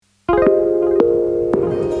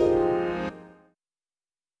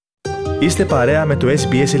Είστε παρέα με το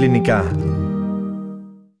SBS Ελληνικά.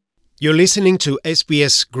 You're listening to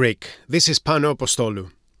SBS Greek. This is Pano Apostolou.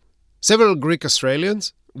 Several Greek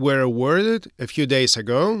Australians were awarded a few days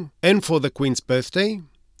ago, and for the Queen's birthday,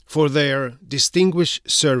 for their distinguished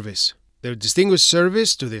service. Their distinguished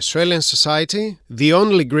service to the Australian society, the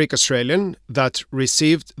only Greek Australian that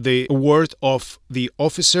received the award of the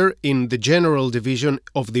officer in the General Division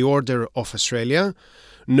of the Order of Australia,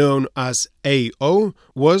 known as AO,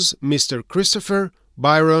 was Mr. Christopher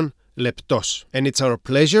Byron Leptos. And it's our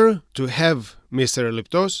pleasure to have Mr.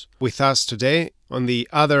 Leptos with us today on the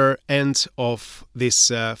other end of this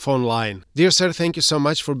phone line. Dear sir, thank you so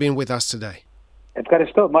much for being with us today.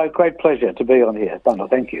 It's my great pleasure to be on here. Dano,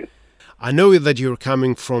 thank you. I know that you're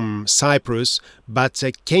coming from Cyprus, but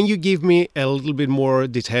can you give me a little bit more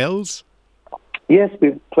details? Yes,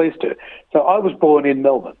 we're pleased to. So I was born in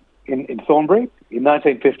Melbourne, in Thornbury, in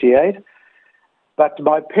 1958. But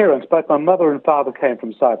my parents, both my mother and father, came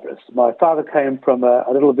from Cyprus. My father came from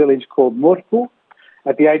a little village called Mortpou.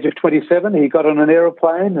 At the age of 27, he got on an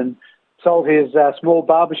aeroplane and sold his small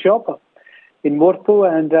barbershop in Mortpou,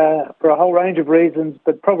 and for a whole range of reasons,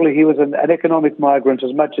 but probably he was an economic migrant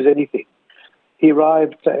as much as anything. He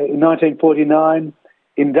arrived in 1949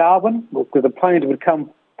 in Darwin, with a plane that would come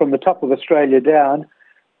from the top of Australia down,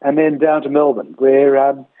 and then down to Melbourne, where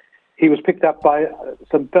he was picked up by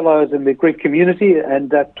some fellows in the Greek community and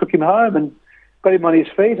took him home and got him on his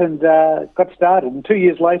feet and got started. And 2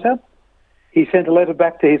 years later, he sent a letter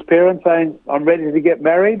back to his parents saying, "I'm ready to get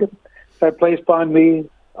married, so please find me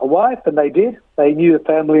a wife," and they did. They knew the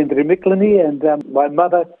family in Trimyklini, and my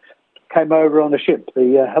mother came over on a ship, the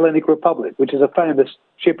Hellenic Republic, which is a famous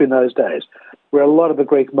ship in those days, where a lot of the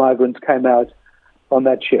Greek migrants came out on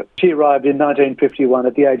that ship. She arrived in 1951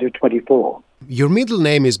 at the age of 24. Your middle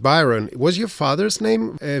name is Byron. Was your father's name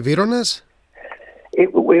Vironas? It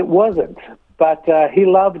wasn't, but he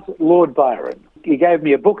loved Lord Byron. He gave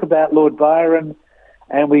me a book about Lord Byron,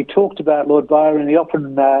 and we talked about Lord Byron.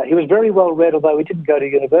 He was very well read, although he didn't go to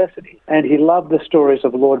university, and he loved the stories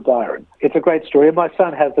of Lord Byron. It's a great story. My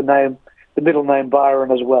son has the middle name Byron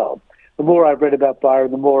as well. The more I've read about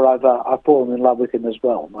Byron, the more I've fallen in love with him as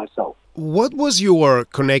well, myself. What was your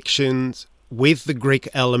connection with the Greek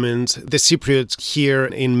element, the Cypriots here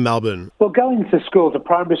in Melbourne? Well, going to school, to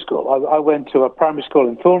primary school, I went to a primary school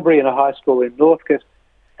in Thornbury and a high school in Northcote,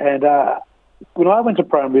 and when I went to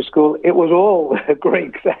primary school, it was all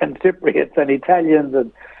Greeks and Cypriots and Italians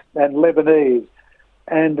and Lebanese.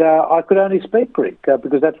 And I could only speak Greek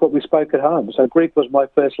because that's what we spoke at home. So Greek was my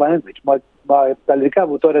first language.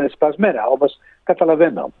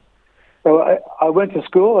 So I went to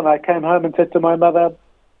school and I came home and said to my mother,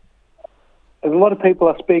 "A lot of people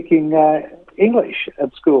are speaking English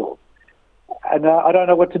at school, and I don't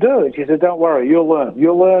know what to do." And she said, "Don't worry, you'll learn.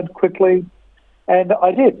 You'll learn quickly." And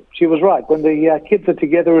I did. She was right. When the kids are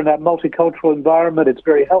together in that multicultural environment, it's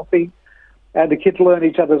very healthy. And the kids learn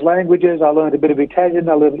each other's languages. I learned a bit of Italian.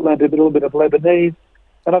 I learned a little bit of Lebanese.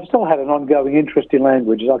 And I've still had an ongoing interest in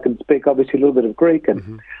languages. I can speak, obviously, a little bit of Greek and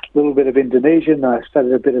a little bit of Indonesian. I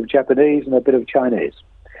studied a bit of Japanese and a bit of Chinese.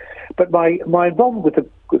 But my involvement with the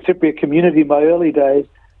Cypriot community in my early days,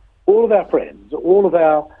 all of our friends, all of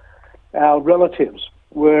our relatives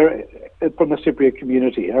were from the Cypriot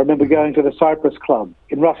community. I remember going to the Cyprus Club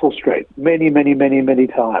in Russell Street many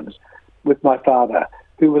times with my father,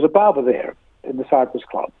 who was a barber there in the Cyprus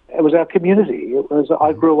Club. It was our community.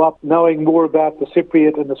 I grew up knowing more about the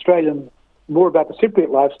Cypriot and more about the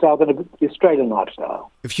Cypriot lifestyle than the Australian lifestyle.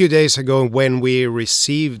 A few days ago, when we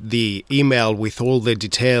received the email with all the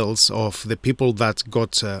details of the people that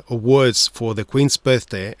got awards for the Queen's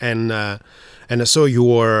birthday, and I saw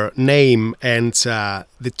your name and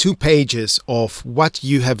the 2 pages of what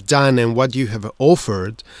you have done and what you have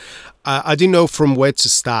offered, I didn't know from where to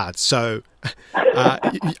start. So,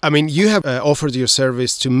 you have offered your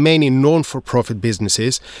service to many non-for-profit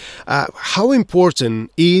businesses. How important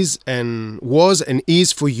was and is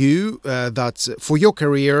for you that for your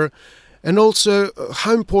career, and also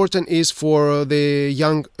how important is for the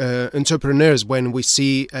young entrepreneurs when we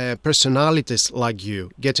see personalities like you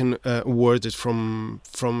getting awarded from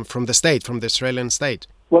the state, from the Australian state?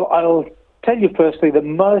 Well, I'll tell you firstly, the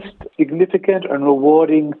most significant and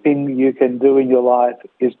rewarding thing you can do in your life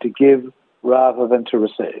is to give rather than to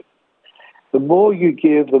receive. The more you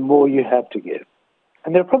give, the more you have to give. And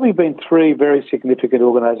there have probably been 3 very significant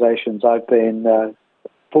organisations I've been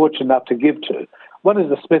fortunate enough to give to. One is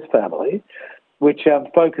the Smith family, which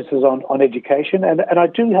focuses on education. And I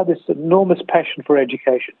do have this enormous passion for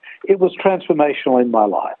education. It was transformational in my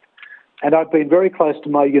life. And I've been very close to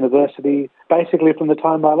my university basically from the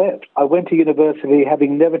time I left. I went to university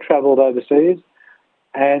having never travelled overseas,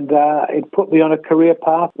 and it put me on a career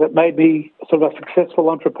path that made me sort of a successful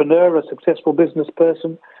entrepreneur, a successful business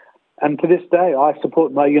person. And to this day, I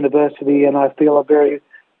support my university and I feel a very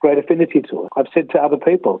great affinity to it. I've said to other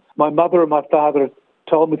people, my mother and my father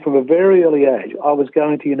told me from a very early age I was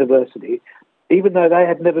going to university, even though they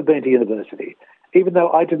had never been to university, even though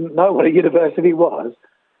I didn't know what a university was.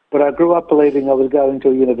 But I grew up believing I was going to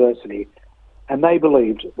a university, and they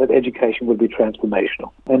believed that education would be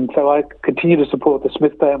transformational. And so I continue to support the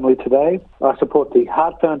Smith family today. I support the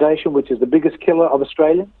Heart Foundation, which is the biggest killer of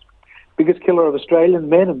Australians, biggest killer of Australian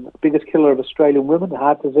men and the biggest killer of Australian women,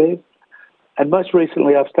 heart disease. And most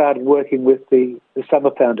recently, I've started working with the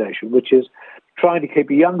Summer Foundation, which is trying to keep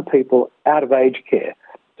young people out of aged care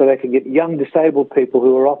so they can get young disabled people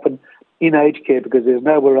who are often in aged care because there's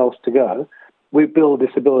nowhere else to go. We build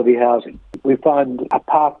disability housing. We find a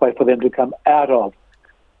pathway for them to come out of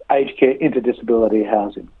aged care into disability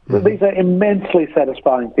housing. So these are immensely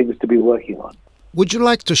satisfying things to be working on. Would you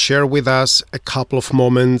like to share with us a couple of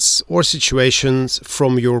moments or situations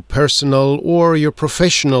from your personal or your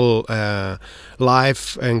professional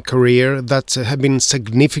life and career that have been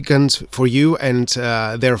significant for you and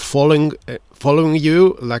they're following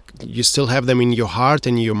you, like you still have them in your heart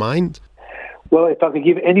and in your mind? Well, if I could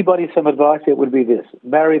give anybody some advice, it would be this: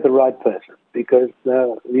 marry the right person, because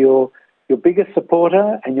your biggest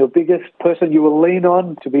supporter and your biggest person you will lean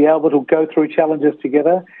on to be able to go through challenges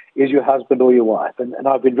together is your husband or your wife. And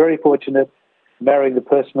I've been very fortunate marrying the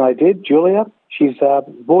person I did, Julia. She's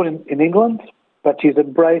born in England, but she's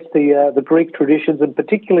embraced the Greek traditions and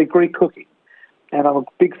particularly Greek cooking. And I'm a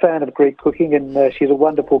big fan of Greek cooking, and she's a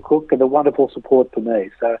wonderful cook and a wonderful support for me.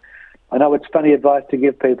 So I know it's funny advice to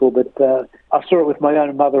give people, but I saw it with my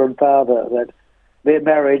own mother and father that their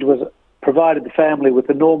marriage provided the family with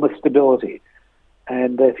enormous stability.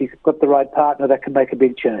 And if you've got the right partner, that can make a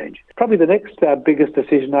big change. Probably the next biggest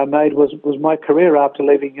decision I made was my career after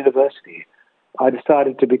leaving university. I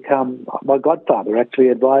decided to become, my godfather actually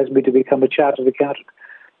advised me to become a chartered accountant.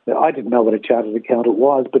 Now, I didn't know what a chartered accountant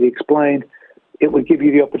was, but he explained it would give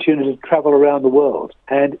you the opportunity to travel around the world.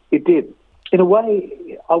 And it did. In a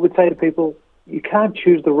way, I would say to people, you can't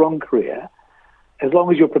choose the wrong career as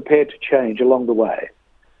long as you're prepared to change along the way.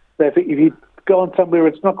 So if you go on somewhere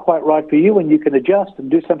it's not quite right for you and you can adjust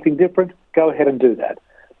and do something different, go ahead and do that.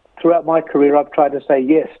 Throughout my career, I've tried to say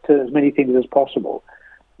yes to as many things as possible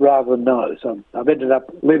rather than no. So I've ended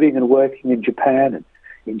up living and working in Japan, and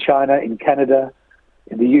in China, in Canada,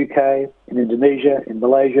 in the UK, in Indonesia, in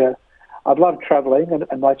Malaysia. I've loved travelling,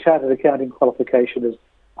 and my chartered accounting qualification has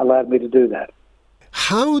allowed me to do that.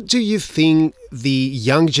 How do you think the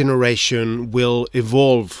young generation will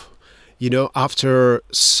evolve, after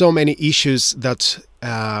so many issues that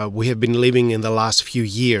we have been living in the last few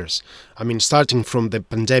years? I mean, starting from the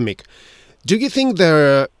pandemic. Do you think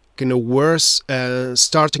there are worse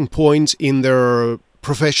starting points in their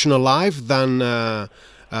professional life than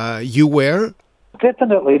you were?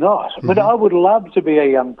 Definitely not. But I would love to be a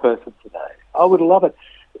young person today. I would love it.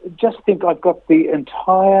 Just think I've got the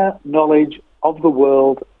entire knowledge of the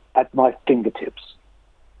world at my fingertips.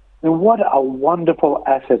 And what a wonderful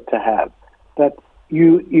asset to have, that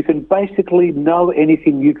you can basically know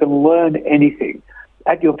anything, you can learn anything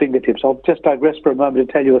at your fingertips. I'll just digress for a moment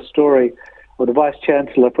to tell you a story of the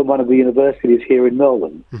Vice-Chancellor from one of the universities here in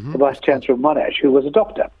Melbourne, the Vice-Chancellor of Monash, who was a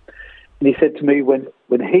doctor. And he said to me when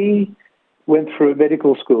he went through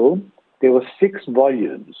medical school, there were 6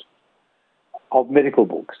 volumes of medical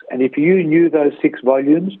books. And if you knew those 6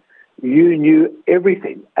 volumes, you knew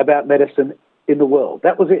everything about medicine in the world.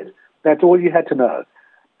 That was it. That's all you had to know.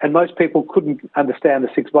 And most people couldn't understand the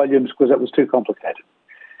 6 volumes because it was too complicated.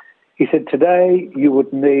 He said today you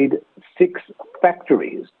would need 6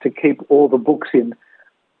 factories to keep all the books in,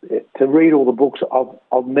 to read all the books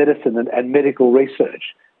of medicine and medical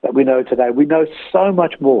research that we know today. We know so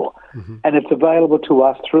much more, and it's available to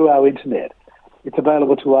us through our internet. It's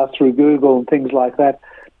available to us through Google and things like that.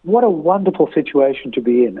 What a wonderful situation to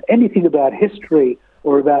be in. Anything about history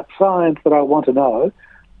or about science that I want to know,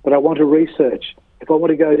 that I want to research, if I want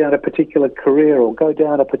to go down a particular career or go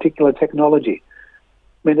down a particular technology,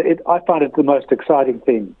 I find it the most exciting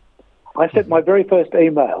thing. I sent my very first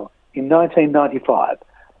email in 1995,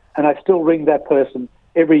 and I still ring that person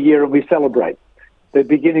every year, and we celebrate the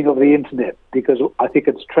beginning of the internet because I think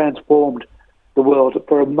it's transformed the world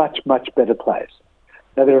for a much, much better place.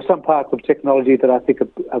 Now, there are some parts of technology that I think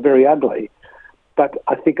are very ugly, but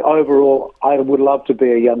I think overall I would love to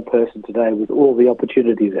be a young person today with all the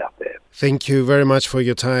opportunities out there. Thank you very much for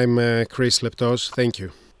your time, Chris Leptos. Thank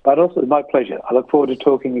you. But also, it's my pleasure. I look forward to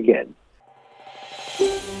talking again.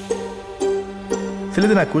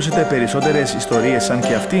 Θέλετε να ακούσετε περισσότερες ιστορίες σαν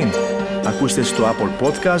και αυτήν? Ακούστε στο Apple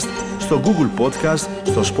Podcast, στο Google Podcast,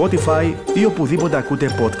 στο Spotify ή οπουδήποτε ακούτε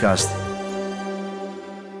podcast.